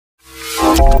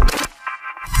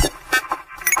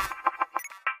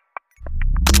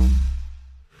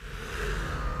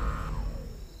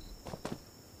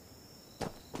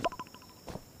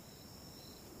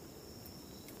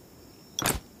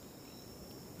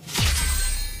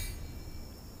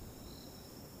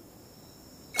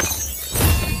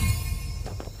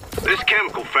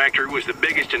chemical factory was the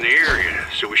biggest in the area,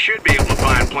 so we should be able to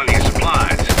find plenty of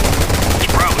supplies. It's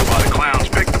probably why the clowns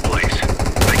picked the place.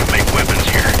 They can make weapons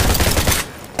here.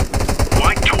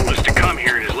 White told us to come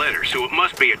here in his letter, so it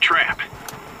must be a trap.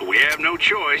 But we have no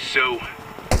choice, so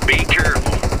be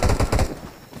careful.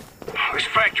 This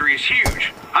factory is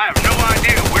huge. I have no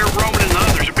idea where Roman and the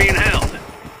others are being held.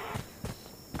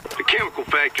 The chemical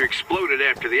factory exploded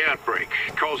after the outbreak,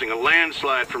 causing a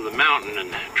landslide from the mountain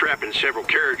and trapping several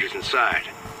carriages inside.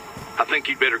 I think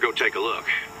you'd better go take a look.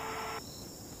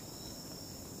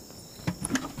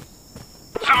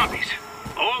 Zombies!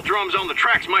 Oil drums on the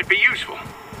tracks might be useful.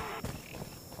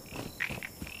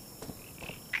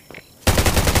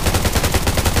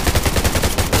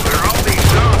 There are all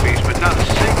these zombies, but not a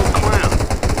single clown.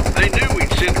 They knew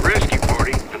we'd send a rescue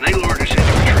party, and they lured us into a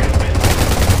trap.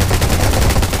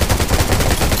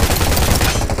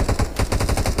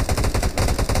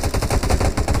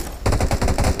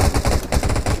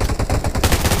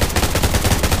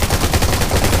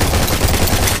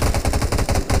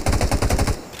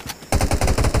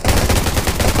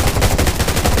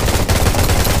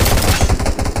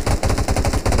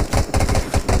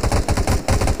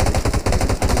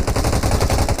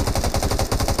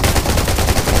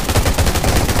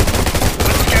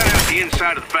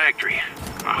 Inside of the factory.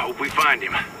 I hope we find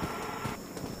him.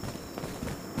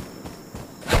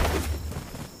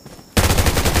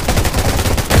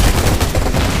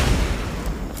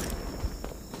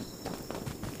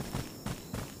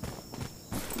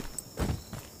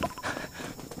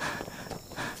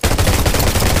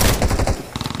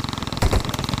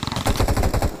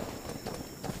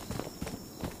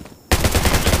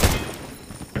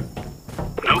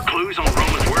 No clues on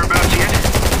Roman's whereabouts yet?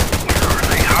 Where are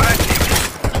they hiding him?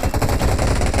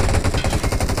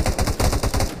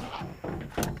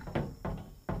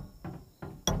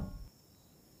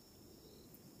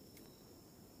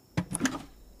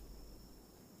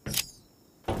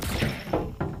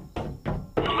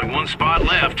 Only one spot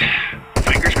left.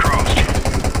 Fingers crossed.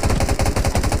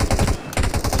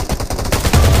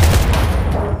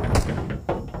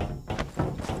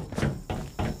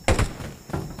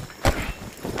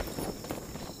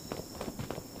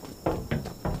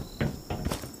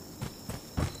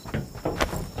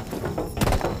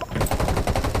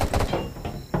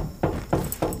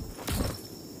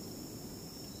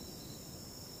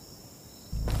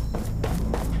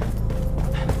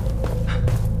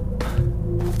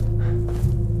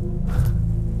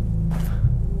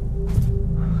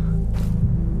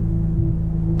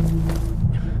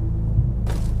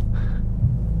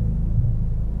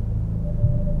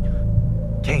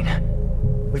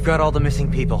 We've got all the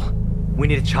missing people. We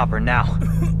need a chopper now.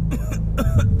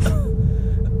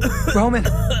 Roman!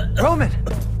 Roman!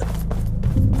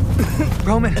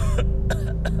 Roman!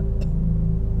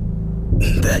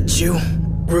 That you,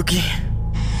 rookie?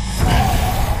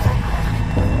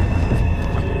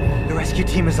 The rescue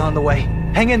team is on the way.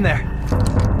 Hang in there.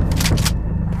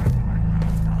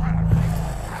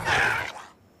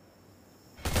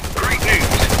 Great news,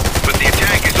 but the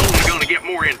attack is only going to get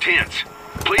more intense.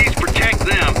 Please protect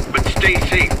them, but stay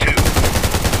safe too.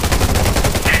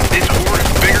 This horde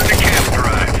is bigger than a cattle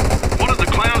drive. What have the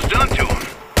clowns done to them?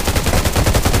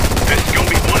 This is gonna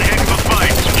be one heck of a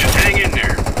fight, so just hang in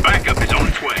there. Backup is on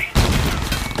its way.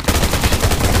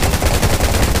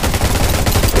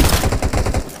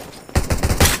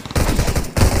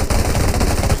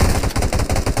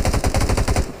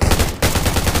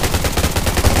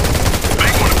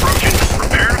 Big one approaching.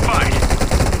 Prepare to fight.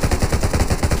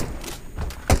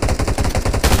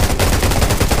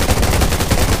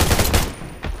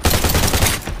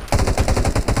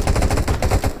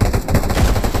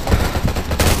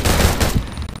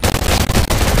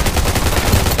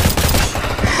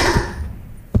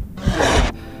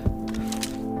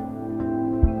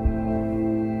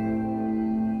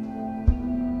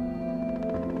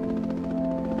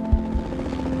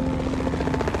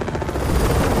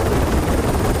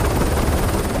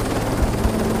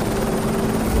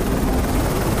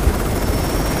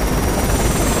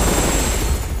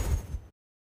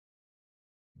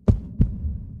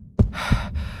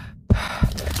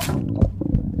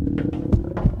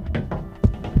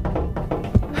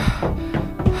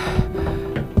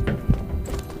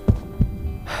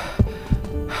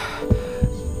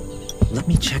 Let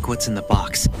me check what's in the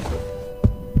box.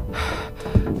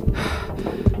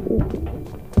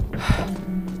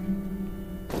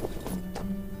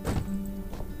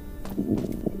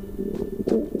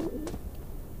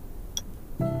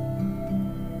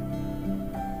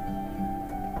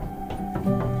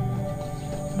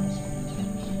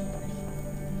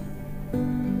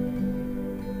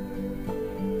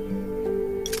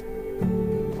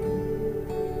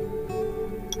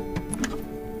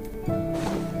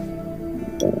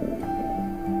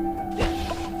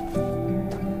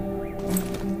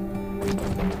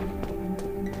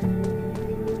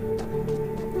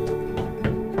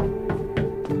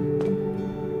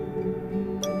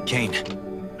 Kane.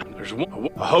 There's one.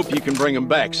 I hope you can bring him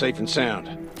back safe and sound.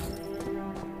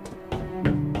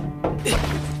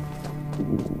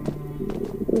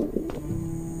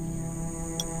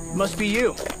 Must be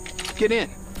you. Get in.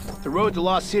 The road to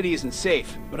Lost City isn't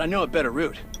safe, but I know a better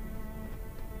route.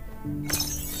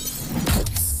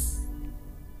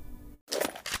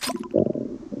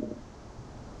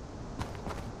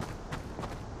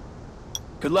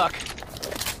 Good luck.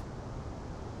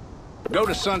 Go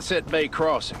to Sunset Bay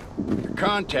Crossing. Your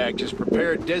contact has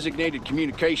prepared designated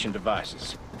communication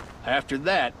devices. After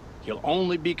that, you'll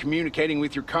only be communicating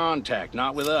with your contact,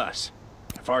 not with us.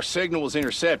 If our signal was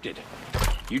intercepted,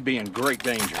 you'd be in great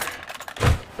danger.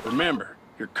 Remember,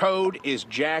 your code is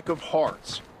Jack of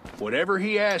Hearts. Whatever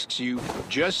he asks you,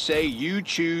 just say you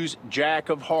choose Jack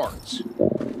of Hearts.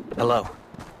 Hello.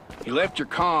 He left your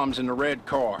comms in the red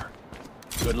car.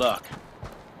 Good luck.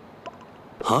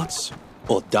 Hearts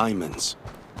or diamonds?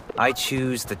 I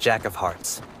choose the Jack of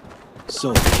Hearts.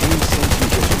 So, Kane sent you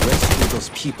here to rescue those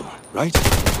people, right?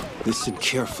 Listen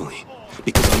carefully,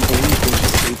 because I'm only going to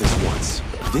say this once.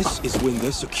 This is when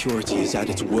their security is at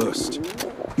its worst.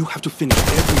 You have to finish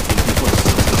everything before the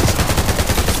sun comes up.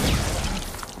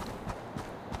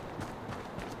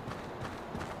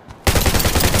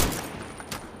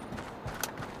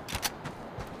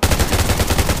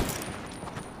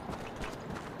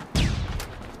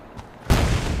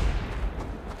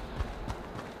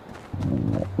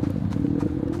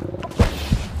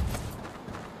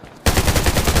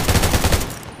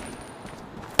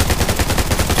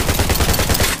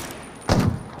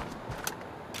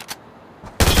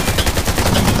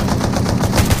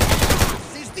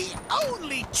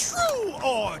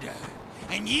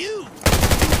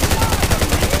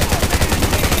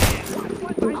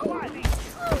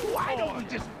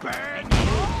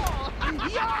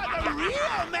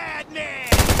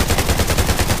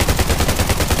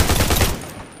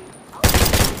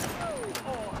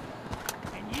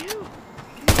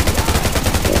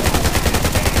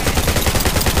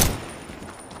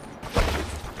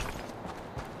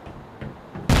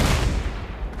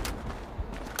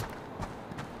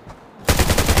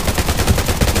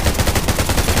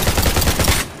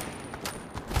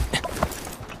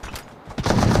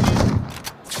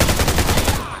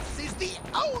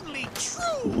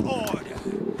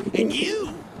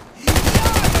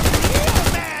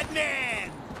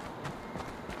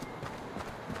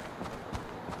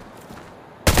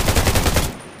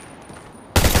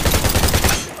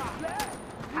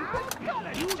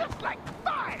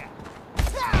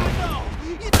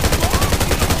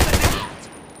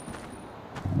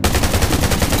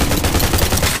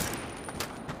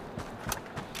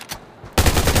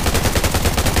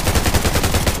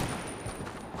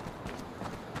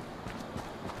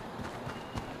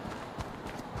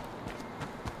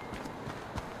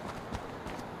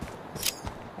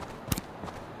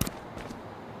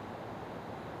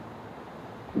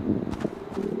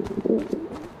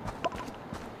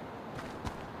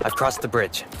 I've crossed the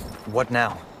bridge. What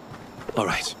now? All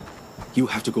right. You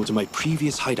have to go to my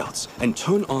previous hideouts and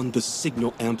turn on the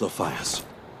signal amplifiers.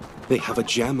 They have a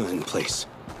jammer in place.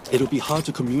 It'll be hard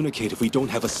to communicate if we don't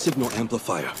have a signal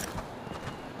amplifier.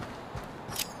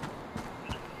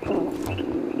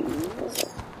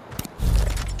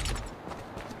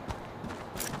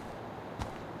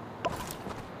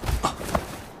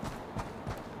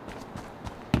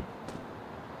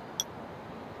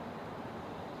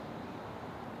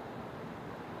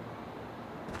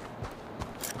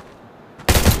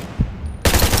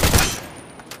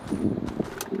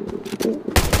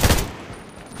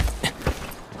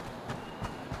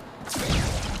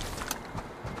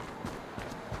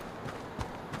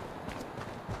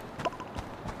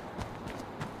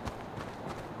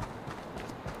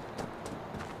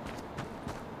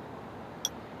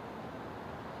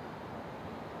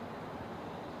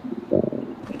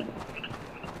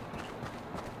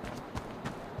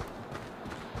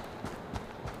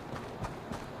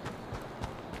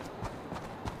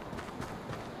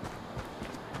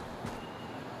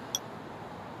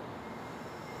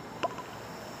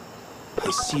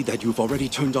 I see that you've already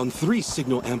turned on 3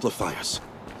 signal amplifiers.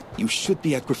 You should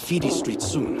be at Graffiti Street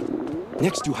soon.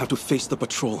 Next, you have to face the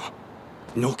patrol.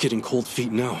 No getting cold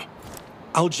feet now.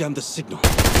 I'll jam the signal.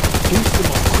 Finish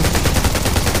them off quickly.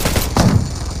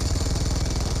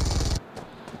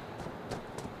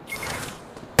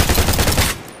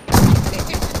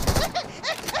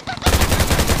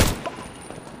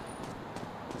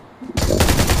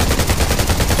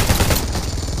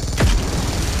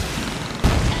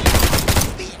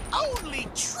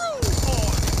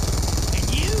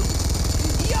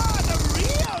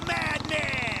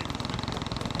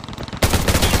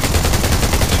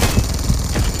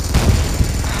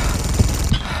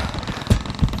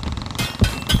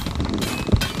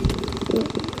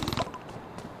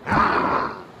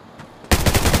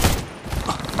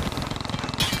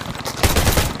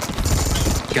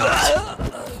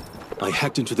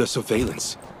 hacked into their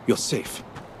surveillance. You're safe.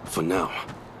 For now.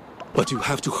 But you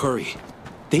have to hurry.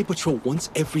 They patrol once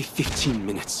every 15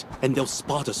 minutes, and they'll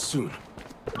spot us soon.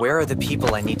 Where are the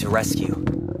people I need to rescue?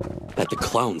 At the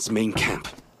clown's main camp.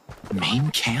 Main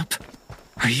camp?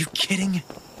 Are you kidding?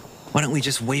 Why don't we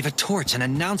just wave a torch and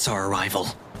announce our arrival?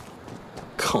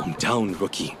 Calm down,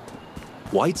 Rookie.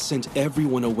 White sent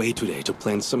everyone away today to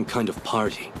plan some kind of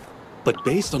party. But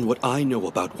based on what I know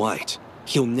about White,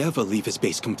 he'll never leave his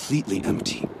base completely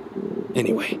empty.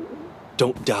 Anyway,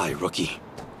 don't die, Rookie.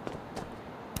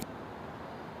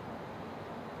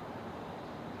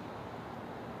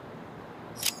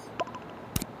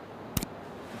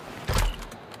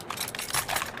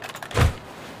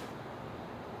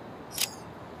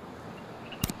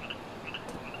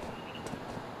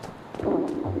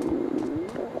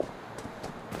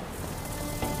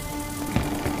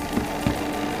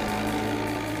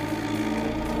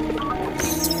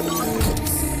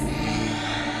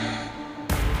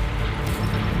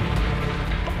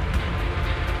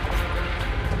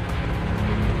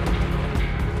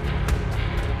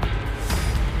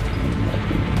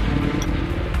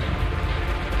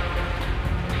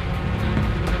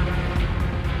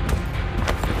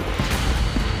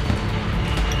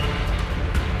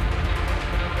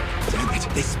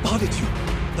 They spotted you!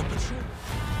 The patrol...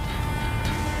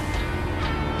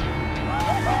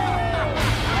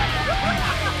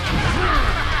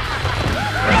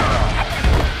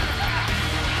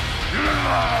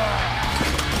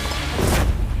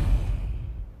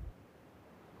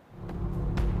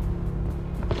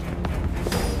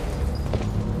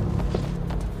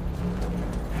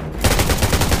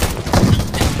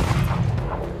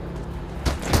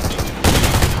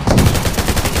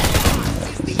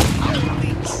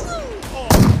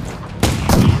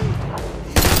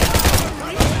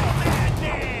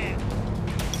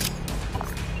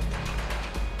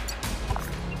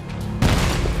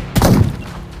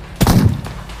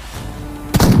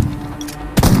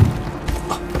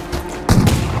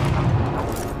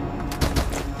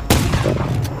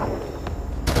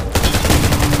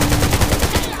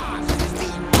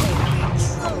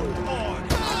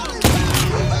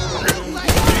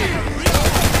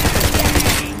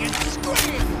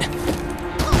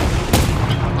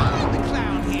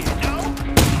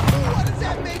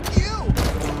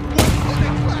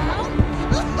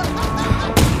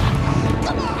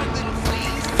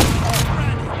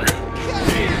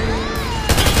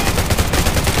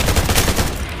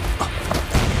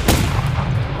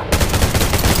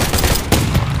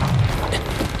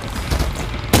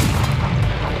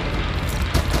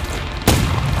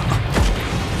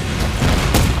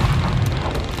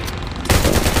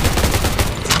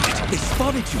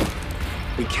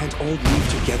 We can't all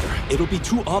leave together. It'll be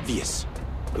too obvious.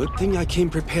 Good thing I came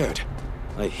prepared.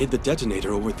 I hid the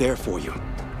detonator over there for you.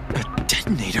 A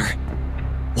detonator?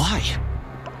 Why?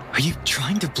 Are you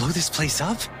trying to blow this place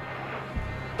up?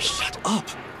 Shut up!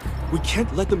 We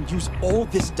can't let them use all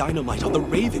this dynamite on the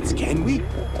Ravens, can we?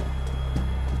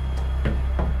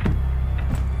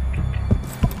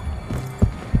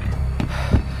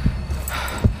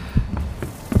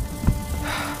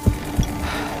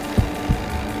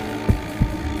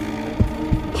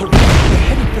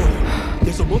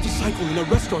 There's a motorcycle in a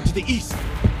restaurant to the east.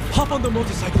 Hop on the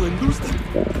motorcycle and lose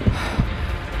them.